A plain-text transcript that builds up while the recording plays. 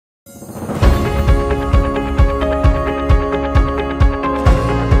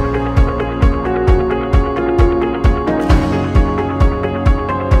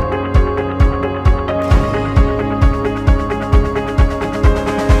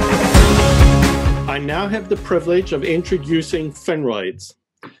I now have the privilege of introducing Findroids.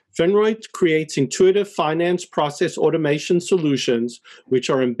 Findroids creates intuitive finance process automation solutions which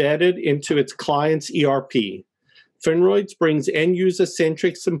are embedded into its client's ERP. Findroids brings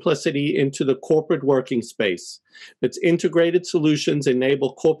end-user-centric simplicity into the corporate working space. Its integrated solutions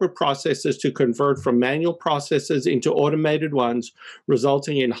enable corporate processes to convert from manual processes into automated ones,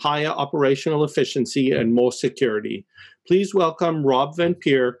 resulting in higher operational efficiency and more security. Please welcome Rob Van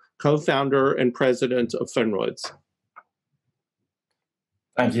Peer, co-founder and president of Findroids.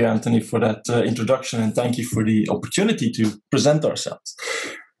 Thank you, Anthony, for that introduction, and thank you for the opportunity to present ourselves.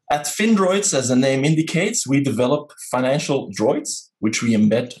 At Findroids, as the name indicates, we develop financial droids, which we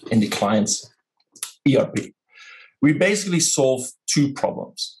embed in the client's ERP. We basically solve two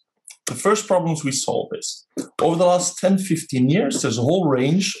problems. The first problems we solve is, over the last 10, 15 years, there's a whole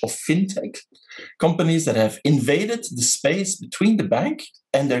range of fintech companies that have invaded the space between the bank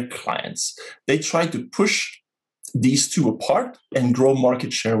and their clients. They try to push these two apart and grow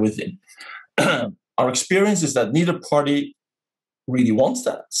market share within. Our experience is that neither party really wants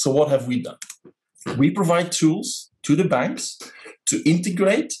that. So what have we done? We provide tools to the banks to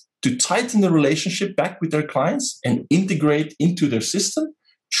integrate, to tighten the relationship back with their clients and integrate into their system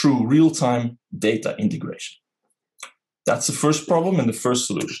through real-time data integration. That's the first problem and the first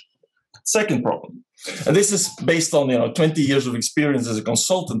solution. Second problem, and this is based on 20 years of experience as a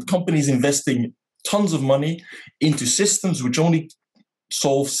consultant, companies investing tons of money into systems which only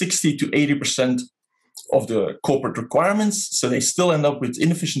solve 60 to 80% of the corporate requirements, so they still end up with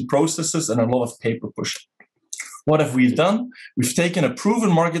inefficient processes and a lot of paper pushing. What have we done? We've taken a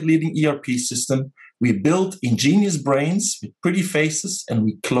proven market-leading ERP system, we built ingenious brains with pretty faces, and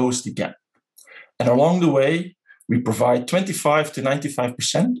we close the gap. And along the way, we provide 25 to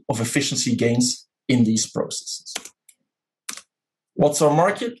 95% of efficiency gains in these processes. What's our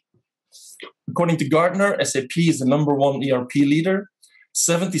market? According to Gartner, SAP is the #1 ERP leader.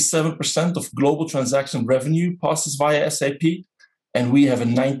 77% of global transaction revenue passes via SAP, and we have a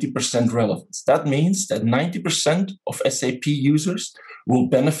 90% relevance. That means that 90% of SAP users will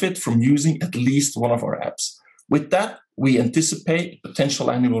benefit from using at least one of our apps. With that, we anticipate potential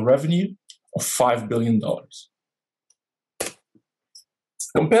annual revenue of $5 billion.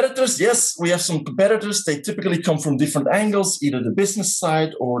 Competitors, yes, we have some competitors. They typically come from different angles, either the business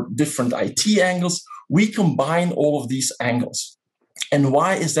side or different IT angles. We combine all of these angles. And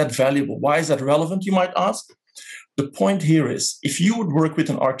why is that valuable? Why is that relevant, you might ask? The point here is, if you would work with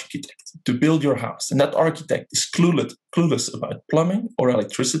an architect to build your house, and that architect is clueless about plumbing or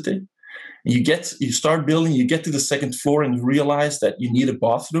electricity, you start building, you get to the second floor, and you realize that you need a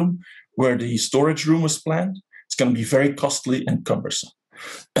bathroom where the storage room was planned, it's going to be very costly and cumbersome.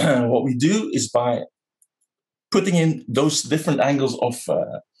 What we do is, by putting in those different angles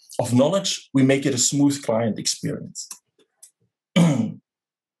of knowledge, we make it a smooth client experience.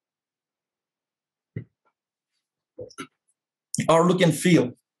 Our look and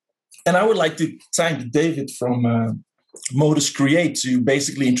feel. And I would like to thank David from Modus Create to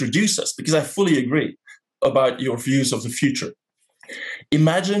basically introduce us, because I fully agree about your views of the future.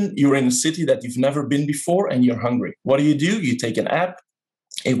 Imagine you're in a city that you've never been before and you're hungry. What do? You take an app.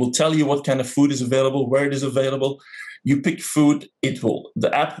 It will tell you what kind of food is available, where it is available. You pick food. The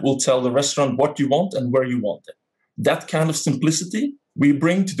app will tell the restaurant what you want and where you want it. That kind of simplicity we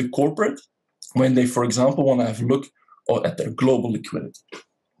bring to the corporate when they, for example, want to have a look at their global liquidity.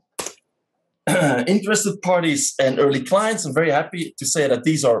 Interested parties and early clients, I'm very happy to say that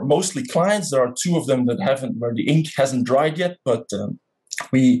these are mostly clients. There are two of them where the ink hasn't dried yet, but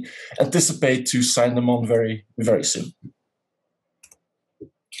we anticipate to sign them on very, very soon.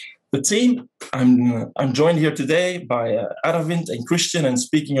 The team, I'm joined here today by Aravind and Christian, and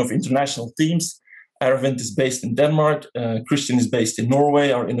speaking of international teams, Aravind is based in Denmark, Christian is based in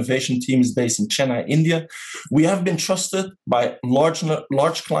Norway, our innovation team is based in Chennai, India. We have been trusted by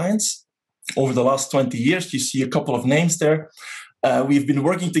large clients over the last 20 years. You see a couple of names there. We've been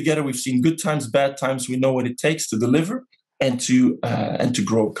working together, we've seen good times, bad times, we know what it takes to deliver and to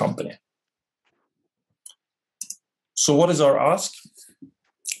grow a company. So what is our ask?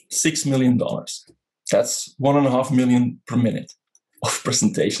 $6 million. That's $1.5 million per minute of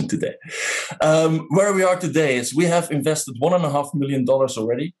presentation today. Where we are today is we have invested $1.5 million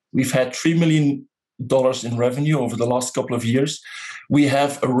already. We've had $3 million in revenue over the last couple of years. We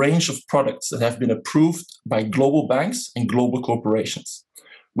have a range of products that have been approved by global banks and global corporations.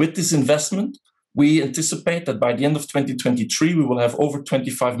 With this investment, we anticipate that by the end of 2023, we will have over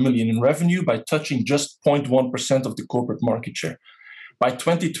 25 million in revenue by touching just 0.1% of the corporate market share. By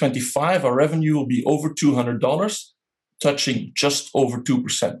 2025, our revenue will be over $200, touching just over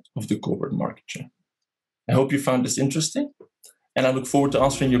 2% of the corporate market share. I hope you found this interesting, and I look forward to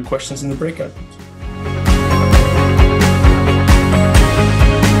answering your questions in the breakout.